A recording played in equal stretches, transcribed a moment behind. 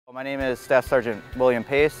My name is Staff Sergeant William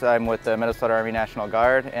Pace. I'm with the Minnesota Army National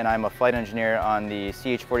Guard, and I'm a flight engineer on the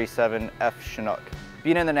CH-47 Chinook.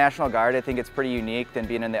 Being in the National Guard, I think it's pretty unique than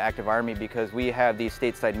being in the active Army because we have these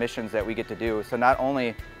stateside missions that we get to do. So not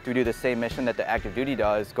only do we do the same mission that the active duty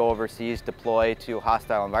does, go overseas, deploy to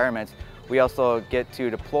hostile environments, we also get to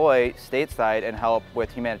deploy stateside and help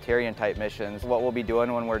with humanitarian type missions. What we'll be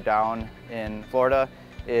doing when we're down in Florida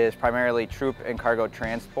is primarily troop and cargo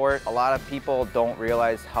transport. A lot of people don't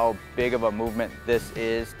realize how big of a movement this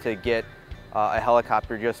is to get a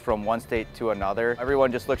helicopter just from one state to another.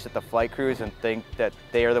 Everyone just looks at the flight crews and think that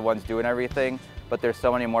they are the ones doing everything, but there's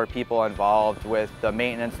so many more people involved with the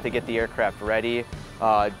maintenance to get the aircraft ready,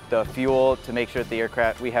 the fuel to make sure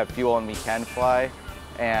that we have fuel and we can fly.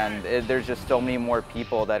 And there's just so many more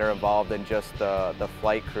people that are involved than just the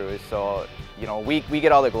flight crews. So, you know, we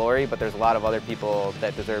get all the glory, but there's a lot of other people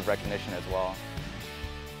that deserve recognition as well.